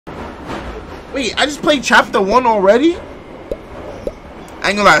Wait, I just played chapter 1 already? I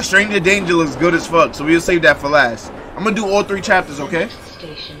ain't gonna lie, Stranger Danger looks good as fuck, so we'll save that for last. I'm gonna do all 3 chapters, okay?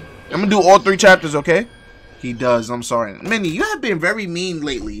 I'm gonna do all 3 chapters, okay? He does, I'm sorry. Minnie, you have been very mean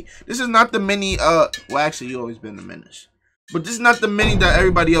lately. This is not the Minnie, well, actually, you always been the menace. But this is not the Minnie that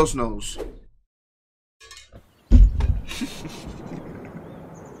everybody else knows.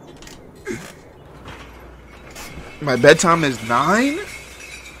 My bedtime is 9?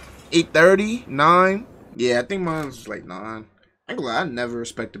 8:30? 9? Yeah, I think mine's like 9. I'm glad I never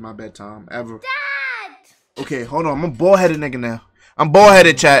respected my bedtime, ever. Dad! Okay, hold on. I'm a bald-headed nigga now. I'm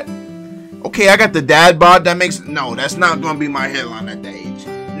bald-headed, chat. Okay, I got the dad bod. That makes... No, that's not going to be my hairline at that age.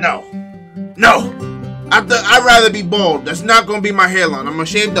 No. No. I'd rather be bald. That's not going to be my hairline. I'm going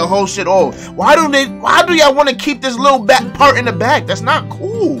to shave the whole shit off. Why do y'all want to keep this little back part in the back? That's not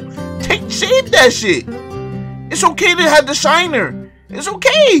cool. Shave that shit. It's okay to have the shiner. It's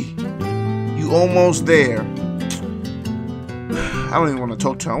okay. You almost there. I don't even want to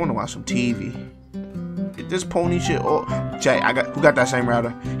talk to her. I want to watch some TV. Get this pony shit off. Jay, who got that same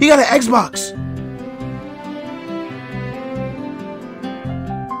router? He got an Xbox.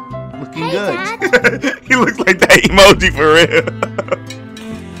 Looking good. He looks like that emoji for real.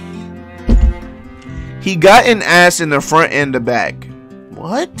 He got an ass in the front and the back.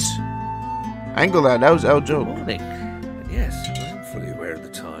 What? I ain't gonna lie, that was El joke. Morning. Yes, I'm fully aware of the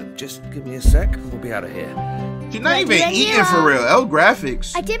time. Just give me a sec, we'll be out of here. She's not even eating for real. L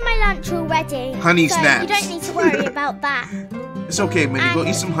graphics. I did my lunch already. Honey so snaps. You don't need to worry about that. It's okay, man. You go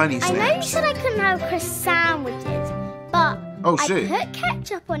eat some honey snaps. I know you said I couldn't have crisp sandwiches, but I put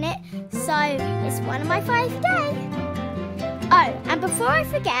ketchup on it, so it's one of my 5 days. Oh, and before I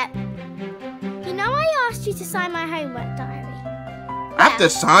forget, you know I asked you to sign my homework diary. I have to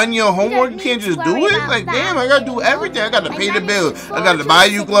sign your homework? You can't just do it? Like, damn, I gotta do everything. I gotta pay the bill. I gotta buy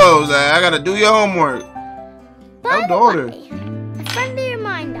you clothes. I gotta do your homework. By the way, a friendly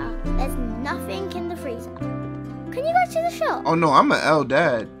reminder, there's nothing in the freezer. Can you go to the shop? Oh no, I'm an L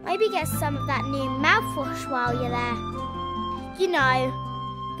dad. Maybe get some of that new mouthwash while you're there. You know,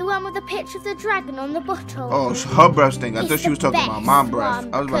 the one with the picture of the dragon on the bottle. Oh, her breath stink. I thought she was talking about my breath.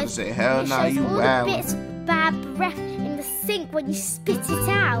 I was about to say, hell nah, you wow. Bits of bad breath in the sink when you spit it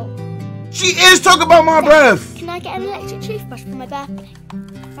out. She is talking about my breath. Can I get an electric toothbrush for my birthday?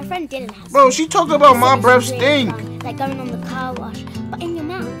 My friend Dylan has. Bro, she talking about my breath stink. Like going on the car wash, but in your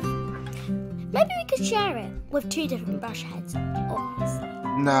mouth. Maybe we could share it with 2 different brush heads, obviously.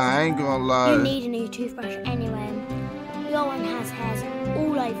 Nah, I ain't gonna lie. You need a new toothbrush anyway. Your one has hairs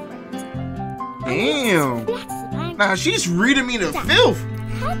all over it. Damn. Nah, she's reading me the filth.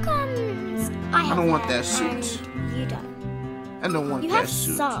 How comes I don't want that suit. You don't. I don't want that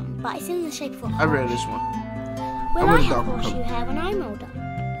suit. You have some, but it's in the shape of a heart. I read this one. Will I help wash your hair when I'm older?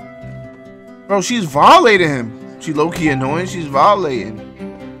 Bro, she's violating him. She low-key annoying. She's violating.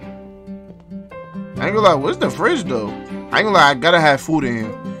 I ain't gonna lie. Where's the fridge, though? I ain't gonna lie. I gotta have food in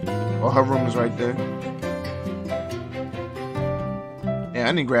here. Oh, her room is right there. Yeah,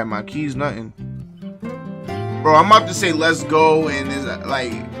 I didn't grab my keys, nothing. Bro, I'm about to say let's go, and it's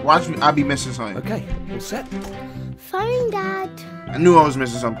like, watch me. I'll be missing something. Okay, all set. Phone, Dad. I knew I was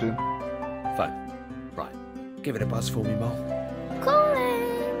missing something. Phone. Right. Give it a buzz for me, Mo. Calling.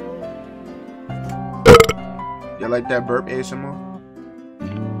 You like that burp ASMR?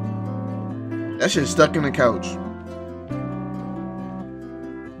 That shit's stuck in the couch.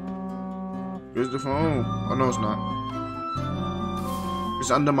 Where's the phone? Oh no, it's not. It's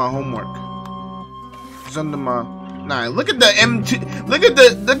under my homework. It's under my. Nah, look at the MT. Look at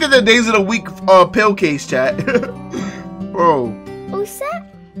the days of the week pill case, chat. Bro. All set?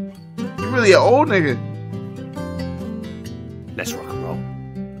 You really an old nigga. Let's rock and roll.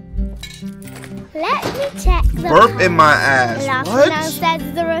 Let me check the burp in my ass. What? Downstairs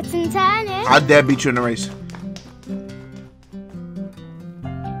is the rotten turning. I'll dare beat you in the race.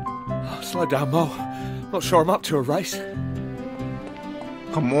 Slow down, Mo. Not sure I'm up to a race.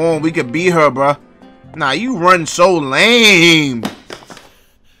 Come on, we could beat her, bruh. Nah, you run so lame.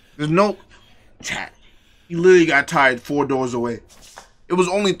 There's no... Chat. He literally got tied 4 doors away. It was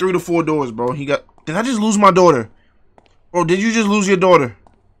only 3 to 4 doors, bro. He got... Did I just lose my daughter? Bro, did you just lose your daughter?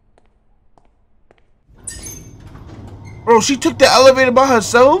 Bro, she took the elevator by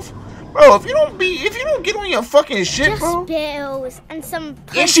herself? Bro, if you don't get on your fucking shit, just bro. Bills and some...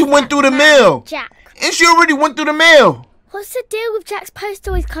 And she went through the mail. Jack. And she already went through the mail. What's the deal with Jack's post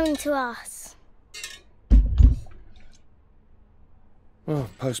always coming to us? Oh,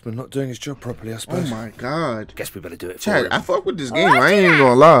 postman not doing his job properly, I suppose. Oh my god. Guess we better do it for Chad, him. I fuck with this game. I ain't even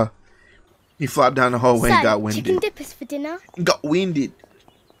gonna lie. He flopped down the hallway and got winded. Chicken dippers for dinner? Got winded.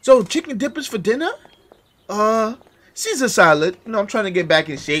 So chicken dippers for dinner? Caesar salad. You know, I'm trying to get back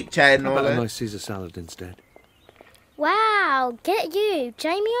in shape, Chad, and all that. How about a nice Caesar salad instead? Wow, get you,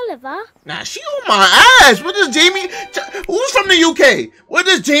 Jamie Oliver. Nah, she on my ass. What does Jamie... Who's from the UK? What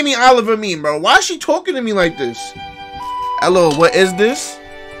does Jamie Oliver mean, bro? Why is she talking to me like this? Hello, what is this?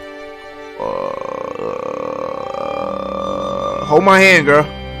 Hold my hand, girl.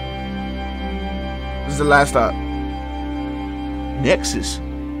 This is the last stop. Nexus.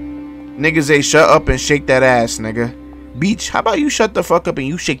 Niggas say shut up and shake that ass, nigga. Beach, how about you shut the fuck up and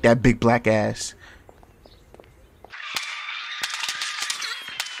you shake that big black ass?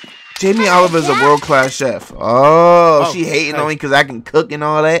 Jamie Oliver's a world-class chef. Oh, she hating on me because I can cook and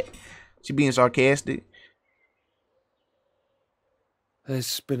all that. She being sarcastic.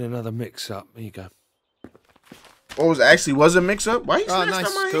 There's been another mix-up. Here you go. Oh, was a mix-up? Why you snatched nice.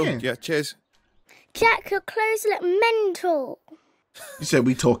 on my Cool. hand? Yeah, cheers. Jack, your clothes look mental. You said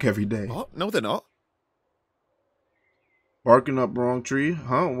we talk every day. What? No, they're not. Barking up wrong tree?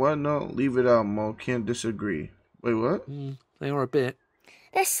 Huh? What? No, leave it out, Mo. Can't disagree. Wait, what? They are a bit.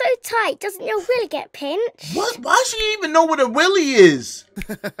 They're so tight, doesn't your willy get pinched? What? Why she even know what a willy is?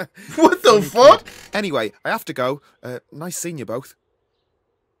 What the fuck? Anyway, I have to go. Nice seeing you both.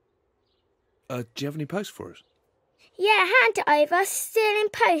 Do you have any posts for us? Yeah, hand it over. Stealing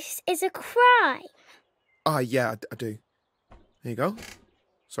posts is a crime. Yeah, I do. Here you go.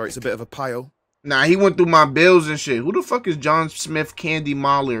 Sorry, it's a bit of a pile. Nah, he went through my bills and shit. Who the fuck is John Smith Candy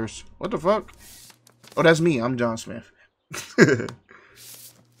Mollers? What the fuck? Oh, that's me. I'm John Smith.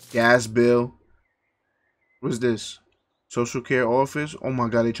 Gas bill. What's this? Social care office? Oh my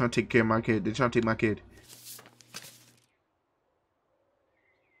god, they trying to take care of my kid. They trying to take my kid.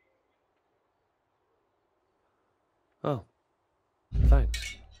 Oh.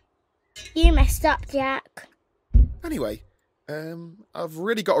 Thanks. You messed up, Jack. Anyway, I've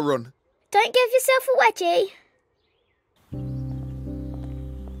really got to run. Don't give yourself a wedgie.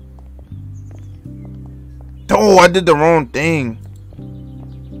 Oh, I did the wrong thing.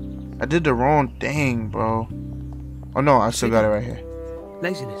 I did the wrong thing, bro. Oh no, I still got it right here.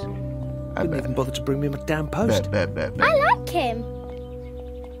 Laziness. I didn't even bother to bring me my damn post. Bet. I like him.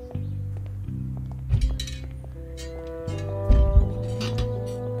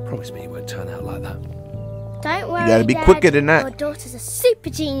 Promise me you won't turn out like that. Don't worry, You gotta be Dad. quicker than that. Your daughter's a super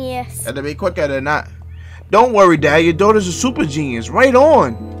genius. Gotta be quicker than that. Don't worry, Dad. Your daughter's a super genius. Right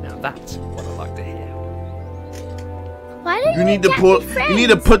on. Now that's what I like to hear. Why don't You need to Jack put. be You friends? need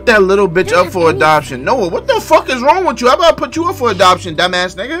to put that little bitch Don't up have for any- adoption. Noah, what the fuck is wrong with you? How about I put you up for adoption,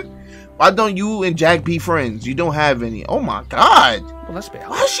 dumbass nigga? Why don't you and Jack be friends? You don't have any. Oh my god. Well, that's a bit Why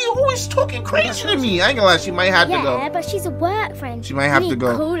hard. is she always talking crazy to me? I ain't gonna lie. She might have to Yeah, go. but she's a work friend. She might have You to need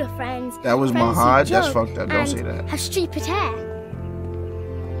go. Cooler friends. That was my Friends who hard. That's jog fucked up. Don't and say that. have stupid hair.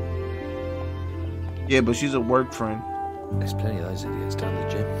 Yeah, but she's a work friend. There's plenty of those idiots down the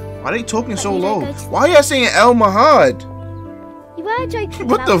gym. Why are they talking so you don't low? go to- Why y'all saying El Mahad? You were joking.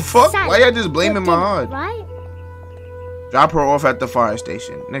 What about the fuck? salad Why y'all just blaming for dinner, Mahad? Right? Drop her off at the fire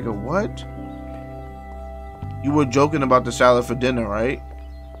station. Nigga, what? You were joking about the salad for dinner, right?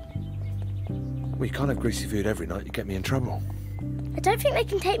 Well, you can't have greasy food every night. You get me in trouble. I don't think they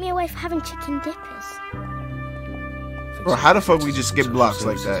can take me away for having chicken dippers. Bro, how the fuck we just skip blocks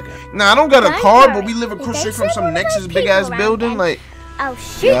like that? Nah, I don't got a Don't car, worry. but we live If across they street from send some one of Nexus those big ass people building. around Like, I'll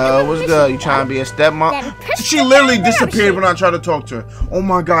shoot them yo, with what's a good? You machine trying to be a gun, stepmom? then push She them literally down the disappeared when I parachute. tried to talk to her. Oh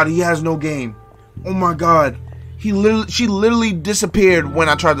my god, he has no game. Oh my god, she literally disappeared when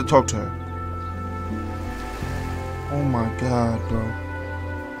I tried to talk to her. Oh my god, bro.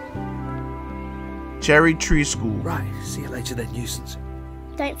 Cherry Tree School. Right. See you later then, nuisance.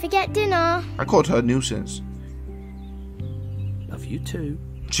 Don't forget dinner. I called her a nuisance. Love you too.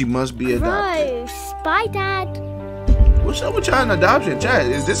 She must be adopted. Gross. Bye, Dad. What's up with y'all in adoption?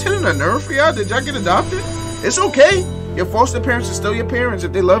 Chad, is this hitting a nerve for y'all? Did y'all get adopted? It's okay. Your foster parents are still your parents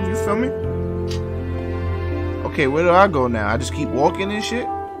if they love you, feel me? Okay, where do I go now? I just keep walking and shit?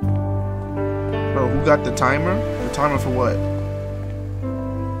 Bro, who got the timer? The timer for what?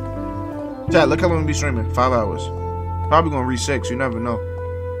 Chad, look how long we be streaming. 5 hours. Probably gonna reach 6, you never know.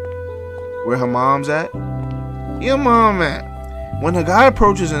 Where her mom's at? Your mom at? When a guy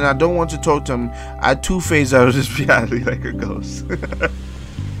approaches and I don't want to talk to him, I two-phase out of this reality like a ghost.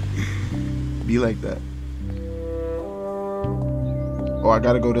 Be like that. Oh, I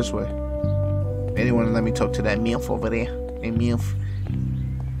gotta go this way. Anyone let me talk to that MILF over there? Hey, MILF.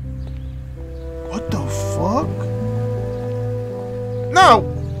 What the fuck? No!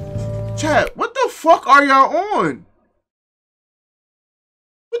 Chat, what the fuck are y'all on?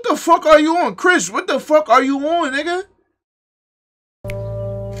 What the fuck are you on? Chris, what the fuck are you on, nigga?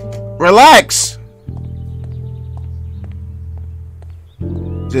 Relax.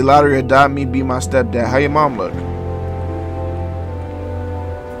 Zay Lottery adopt me, be my stepdad. How your mom look?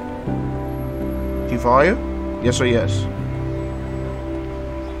 She follow you? Yes or yes?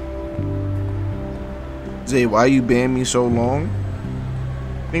 Zay, why you banned me so long?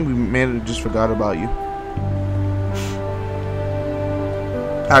 I think we may have just forgot about you.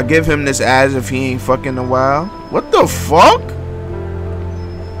 I'll give him this as if he ain't fucking a while. What the fuck?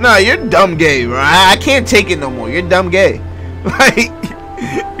 Nah, you're dumb gay, bro. I can't take it no more. You're dumb gay. Like,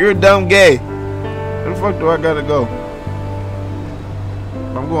 you're dumb gay. Where the fuck do I gotta go?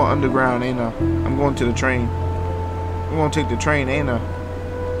 I'm going underground, ain't I? I'm going to the train. I'm gonna take the train, ain't I?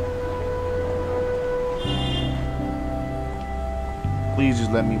 Please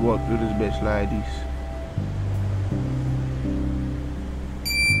just let me walk through this bitch like this.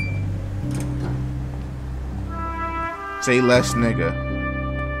 Say less, nigga.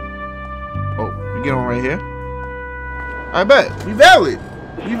 Oh, you get on right here? I bet. We valid.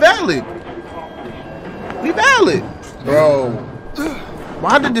 We valid. We valid. Bro.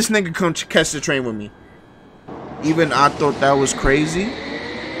 Why did this nigga come catch the train with me? Even I thought that was crazy.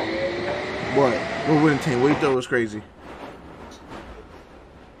 What? What wouldn't take? What you thought was crazy?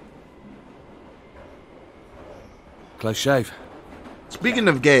 Close shave. Speaking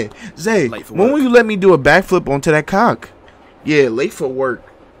of gay, Zay, when will you let me do a backflip onto that cock? Yeah, late for work.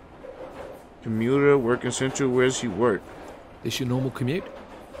 Commuter, working central, where's he work? This your normal commute?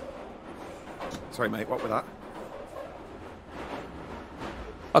 Sorry, mate, what was that?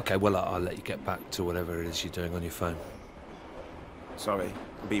 Okay, well, I'll let you get back to whatever it is you're doing on your phone. Sorry,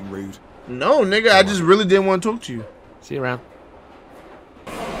 I'm being rude. No, nigga, I just really didn't want to talk to you. See you around.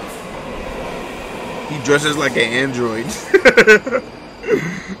 He dresses like an android.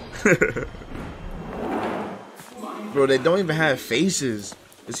 Bro, they don't even have faces.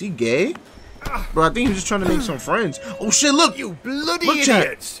 Is he gay? Bro, I think he's just trying to make some friends. Oh shit, look! You bloody look,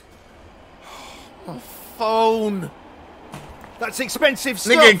 idiots! Oh, phone! That's expensive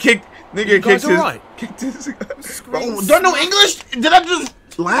stuff! Nigga kicked his... Right? Kicked his... Bro, don't know English? Did I just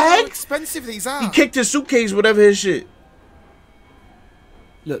lag? How expensive these are! He kicked his suitcase, whatever his shit.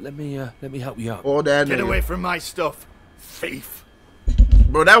 Look, let me help you up. All that Get nigga. away from my stuff, thief!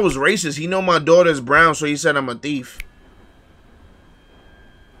 Bro, that was racist. He know my daughter's brown, so he said I'm a thief.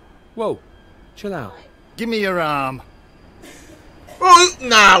 Whoa, chill out. Give me your arm. Bro,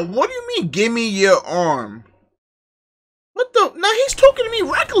 nah, what do you mean, give me your arm? What the? Nah, he's talking to me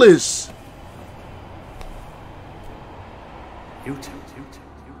reckless. You two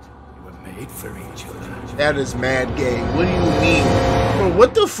were made for each other. That is mad gay. What do you mean? Bro,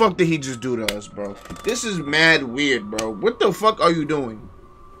 what the fuck did he just do to us, bro? This is mad weird, bro. What the fuck are you doing?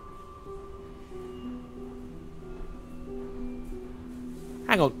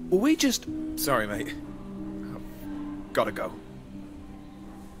 Hang on, were we just... Sorry, mate. Gotta go.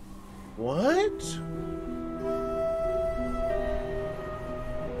 What?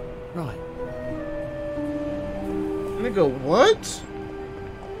 Right. Nigga, what?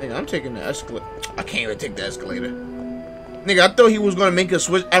 Nigga, I'm taking the escalator. I can't even take the escalator. Nigga, I thought he was gonna make us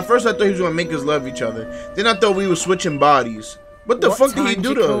switch. At first, I thought he was gonna make us love each other. Then I thought we were switching bodies. What the fuck did he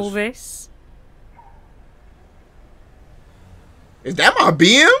do to us? This? Is that my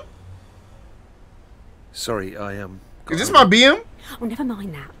BM? Sorry, I Is this my BM? Oh, never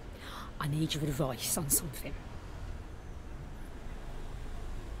mind that. I need your advice on something.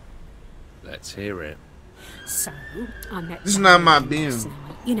 Let's hear it. So, I met... This is not my last BM.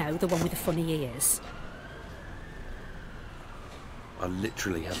 night. You know, the one with the funny ears. I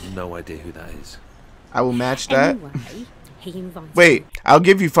literally have no idea who that is. I will match that. Anyway, he invited Wait, me. I'll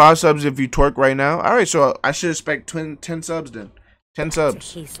give you 5 subs if you twerk right now. Alright, so I should expect 10 subs then. 10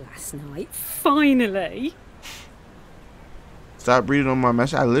 subs. To his last night. Finally. Stop reading on my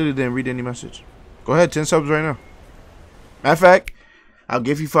message. I literally didn't read any message. Go ahead, 10 subs right now. Matter of fact, I'll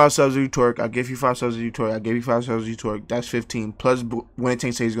give you 5 subs if you twerk. I'll give you 5 subs if you twerk. I'll give you 5 subs if you twerk. That's 15. Plus when it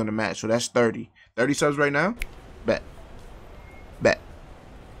takes he's gonna match. So that's 30. 30 subs right now? Bet. Bet.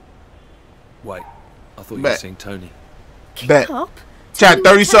 Wait, I thought you Bet. were saying Tony. Bet. Up. Chat,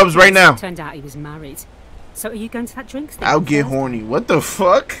 30 subs right now. Turned out he was married. So are you going to that drinks thing? I'll on get Thursday? horny. What the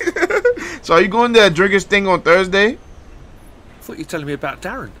fuck? So are you going to that drinkers thing on Thursday? I thought you were telling me about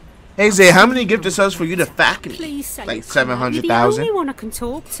Darren. Hey Zay, how many gifted subs for you to fuck me? Please say Like you can't. You're the 700,000? only one I can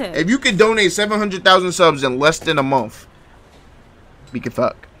talk to. If you could donate 700,000 subs in less than a month, we can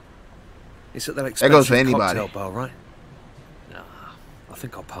fuck. It's at that goes expensive for anybody. cocktail bar, right? Nah, I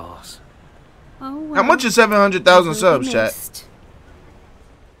think I'll pass. Oh, well, How much is 700,000 you'll be subs, chat? missed.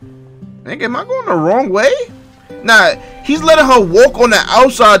 Nigga, am I going the wrong way? Nah, He's letting her walk on the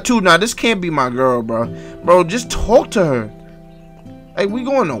outside too. Now this can't be my girl, bro. Bro, just talk to her. Like, we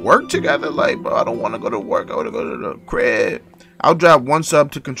going to work together? Like, bro, I don't want to go to work. I want to go to the crib. I'll drop 1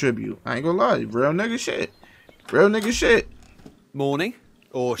 sub to contribute. I ain't gonna lie. Real nigga shit. Real nigga shit. Morning.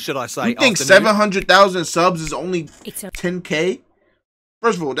 Or should I say, you think 700,000 subs is only 10K?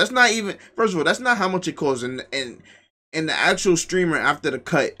 First of all, that's not even. First of all, that's not how much it costs. And the actual streamer after the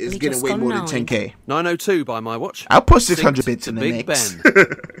cut is getting way more than 10K. 902 by my watch. I'll put 600 bits in the mix.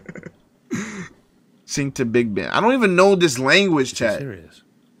 Sync to Big Ben. I don't even know this language, chat. Serious?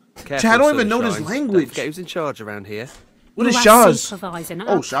 Chat, I don't even know this language. Don't forget who's in charge around here. What is Shaz?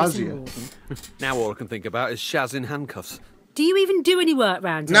 Oh, Shazia. Now all I can think about is Shaz in handcuffs. Do you even do any work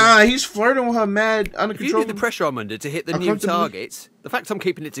round here? Nah, he's flirting with her mad under If control. you need the pressure I'm under to hit the new targets, the fact I'm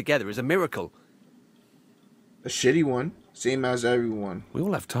keeping it together is a miracle. A shitty one. Same as everyone. We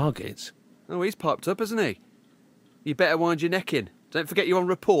all have targets. Oh, he's piped up, hasn't he? You better wind your neck in. Don't forget you're on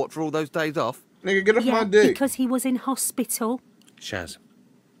report for all those days off. Nigga, get off my dick. Because he was in hospital. Shaz,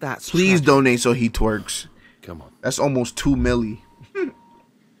 that's Please tragic. donate so he twerks. Come on. That's almost 2 milli.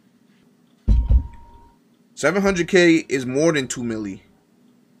 700K is more than 2 milli.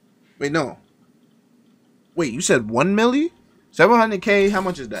 Wait, no. Wait, you said 1 milli? 700K, how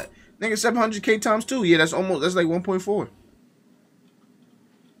much is that? Nigga, 700K times 2. Yeah, that's like 1.4.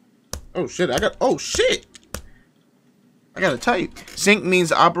 Oh shit, oh shit. I gotta type. Sync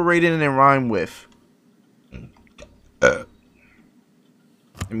means operating and rhyme with. Let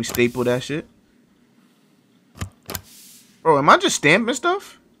me staple that shit. Bro, am I just stamping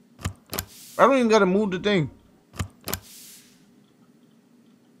stuff? I don't even gotta move the thing.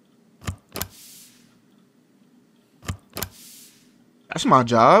 That's my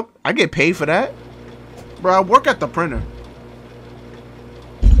job. I get paid for that. Bro, I work at the printer.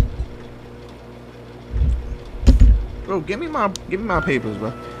 Bro, give me my papers, bro.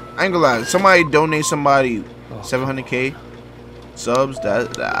 I ain't gonna lie. Somebody donate somebody 700K subs.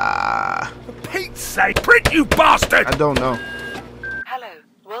 For Pete's sake, print, you bastard! I don't know. Hello,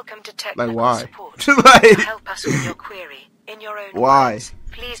 welcome to technical Like, why? support. Like, To help us with your query in your own why? words,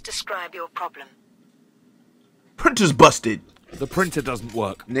 please describe your problem. Printer's busted. The printer doesn't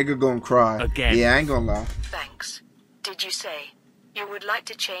work. Nigga gonna cry. Again. Yeah, I ain't gonna lie. Thanks. Did you say you would like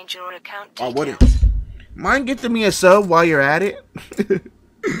to change your account Oh, details? what it? Mind getting me a sub while you're at it?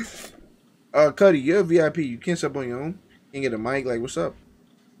 Cuddy, you're a VIP. You can't sub on your own. You can get a mic. Like, what's up?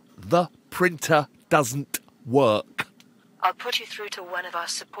 The printer doesn't work. I'll put you through to one of our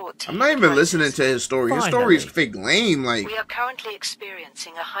support team. I'm not even listening to his story. His story is fake lame. Like, We are currently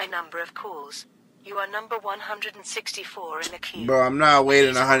experiencing a high number of calls. You are number 164 in the queue. bro, I'm not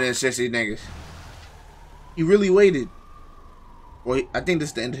waiting 160 niggas. He really waited. Wait, I think this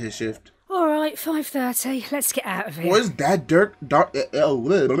is the end of his shift. All right, 5:30. Let's get out of here. Boy, is that dark?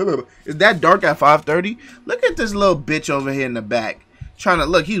 Is that dark at 5:30? Look at this little bitch over here in the back, trying to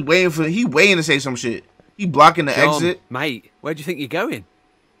look. He's waiting to say some shit. He blocking the John, exit. mate, where do you think you're going?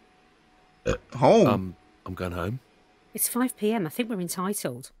 Home. I'm going home. It's 5 p.m. I think we're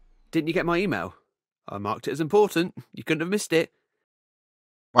entitled. Didn't you get my email? I marked it as important. You couldn't have missed it.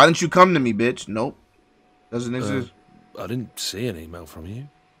 Why didn't you come to me, bitch? Nope. Doesn't exist. I didn't see an email from you.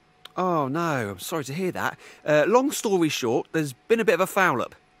 Oh, no, I'm sorry to hear that. Long story short, there's been a bit of a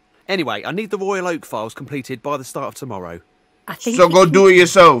foul-up. Anyway, I need the Royal Oak files completed by the start of tomorrow. I think So go do it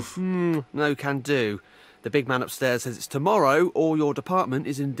yourself. No can do. The big man upstairs says it's tomorrow or your department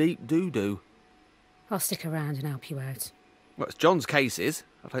is in deep doo-doo. I'll stick around and help you out. Well, it's John's cases.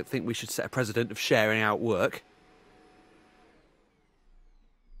 I don't think we should set a precedent of sharing out work.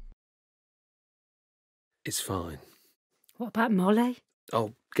 It's fine. What about Molly?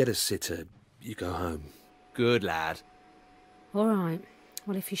 I'll get a sitter. You go home. Good lad. All right.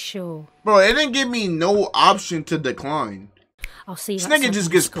 Well, if you're sure. Bro, it didn't give me no option to decline. I'll see you. This outside nigga just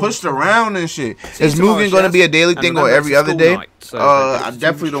the gets school pushed tomorrow. around and shit. See you Is tomorrow, moving going to Chef. be a daily And thing or remember, every it's a other school day? night, so don't get I too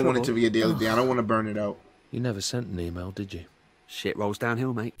definitely much don't want it trouble. to be a daily thing. I don't want to burn it out. You never sent an email, did you? Shit rolls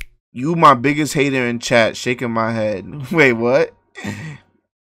downhill, mate. You my biggest hater in chat, shaking my head. Wait, what?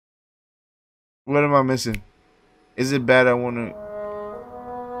 What am I missing? Is it bad I want to...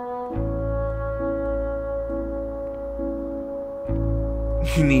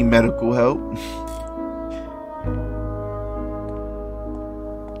 You need medical help?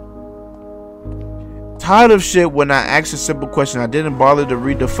 Tired of shit when I ask a simple question. I didn't bother to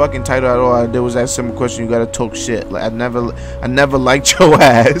read the fucking title at all. I did was ask a simple question. You gotta talk shit. Like I never liked your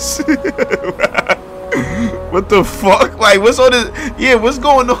ass. What the fuck? Like what's on this? Yeah, what's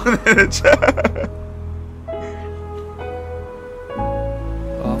going on in the chat?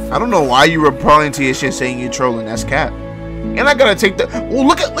 I don't know why you replying to your shit saying you're trolling. That's cap. And I gotta take the. Oh,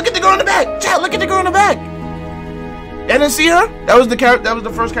 look at the girl in the back. Chat, look at the girl in the back. I didn't see her. That was the character. That was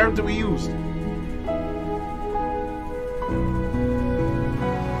the first character we used.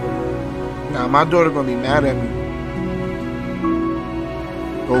 Nah, my daughter gonna be mad at me.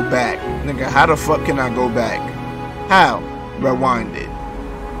 Go back, nigga. How the fuck can I go back? How? Rewind it.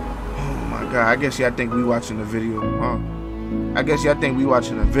 Oh my god. I guess y'all think we watching the video, huh? I guess y'all think we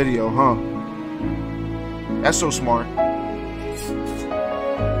watching a video, huh? That's so smart.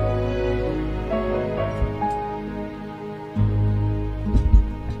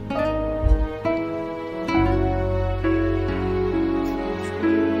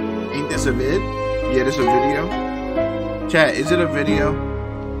 Ain't this a vid? Yeah, this a video. Chat, is it a video?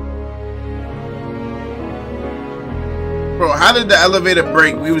 Bro, how did the elevator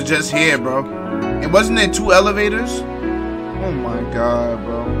break? We was just here, bro. And wasn't there 2 elevators? Oh my god,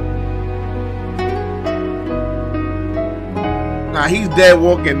 bro. Nah, he's dead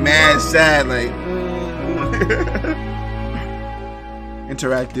walking mad sad like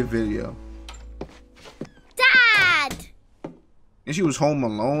interactive video. Dad! And she was home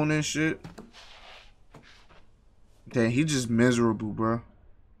alone and shit. Damn, he just miserable, bro.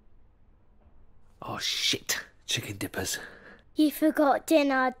 Oh shit. Chicken dippers. You forgot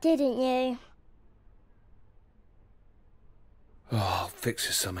dinner, didn't you? Oh, I'll fix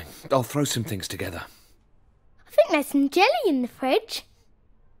you something. I'll throw some things together. I think there's some jelly in the fridge.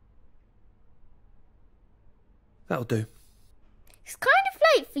 That'll do. It's kind of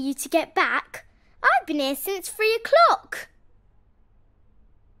late for you to get back. I've been here since 3 o'clock.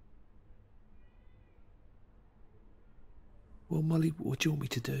 Well, Molly, what do you want me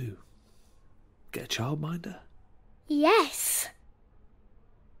to do? Get a childminder? Yes.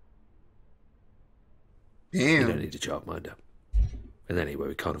 You Damn. don't need a childminder. And anyway,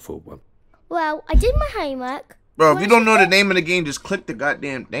 we can't afford one. Well, I did my homework. Bro, if you don't know the name of the game, just click the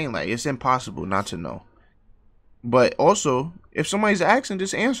goddamn thing. Like, it's impossible not to know. But also, if somebody's asking,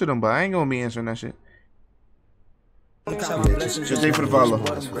 just answer them. But I ain't gonna be answering that shit. Just wait for the follow.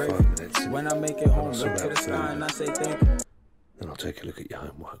 When I make it home, look to the sky and I say thank you. Then I'll take a look at your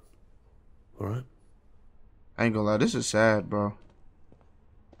homework. Alright? I ain't gonna lie, this is sad, bro.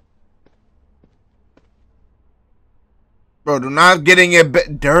 Bro, do not get in your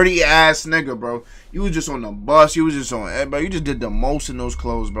dirty ass nigga, bro. You was just on the bus. You was just on, bro. You just did the most in those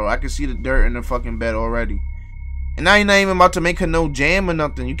clothes, bro. I can see the dirt in the fucking bed already. And now you're not even about to make her no jam or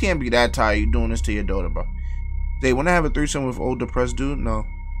nothing. You can't be that tired. You doing this to your daughter, bro. They want to have a threesome with old depressed dude? No.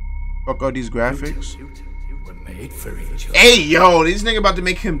 Fuck all these graphics. Hey, yo, this nigga about to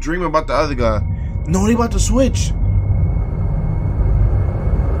make him dream about the other guy. No, they about to switch.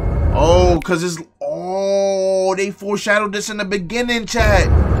 Oh, cause it's they foreshadowed this in the beginning, chat.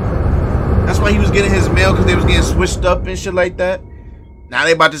 That's why he was getting his mail, cause they was getting switched up and shit like that. Now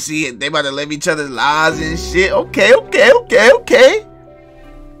they about to see it. They about to live each other's lives and shit. Okay.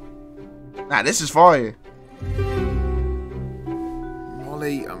 Nah, this is fire.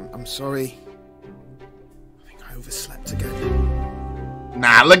 Molly, I'm sorry. I think I overslept again.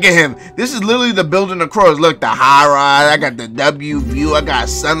 Nah, look at him. This is literally the building across. Look, the high rise. I got the W view. I got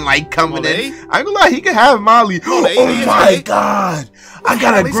sunlight coming in. I ain't gonna lie, he can have Molly. Oh my god. I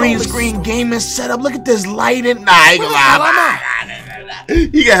got a green screen gaming setup. Look at this lighting. Nah, I ain't gonna lie.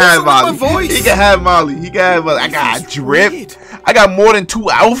 He can have Molly. He can have Molly. He can have Molly. I got a drip. I got more than 2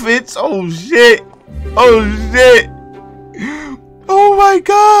 outfits. Oh shit. Oh my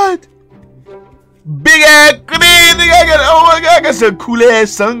god. Big ass nigga. Oh my god, I got some cool ass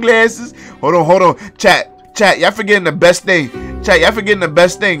sunglasses. Hold on. Chat, y'all forgetting the best thing.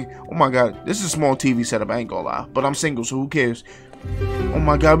 Oh my god, this is a small TV setup, I ain't gonna lie. But I'm single, so who cares? Oh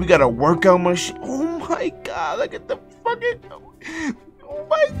my god, we got a workout machine. Oh my god, look at the fucking. Oh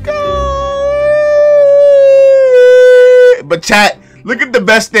my god. But chat, look at the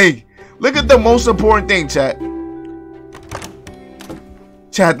best thing. Look at the most important thing, chat.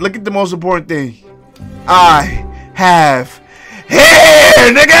 Chat, look at the most important thing. I have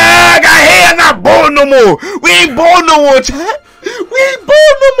hair, nigga. I got hair. I'm not bald no more. We ain't bald no more, chat. We ain't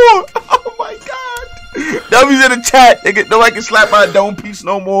bald no more. Oh my god. W's in the chat. Nigga, nobody can slap my dome piece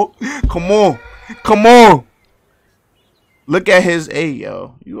no more. Come on. Look at his A,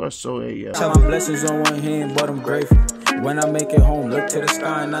 yo. You are so A, yo. Tell my blessings on one hand, but I'm grateful. When I make it home, look to the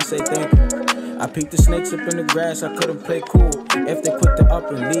sky and I say thank you. I peeked the snakes up in the grass. I couldn't play cool. If they quit the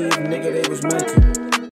up and leave, nigga, they was meant to.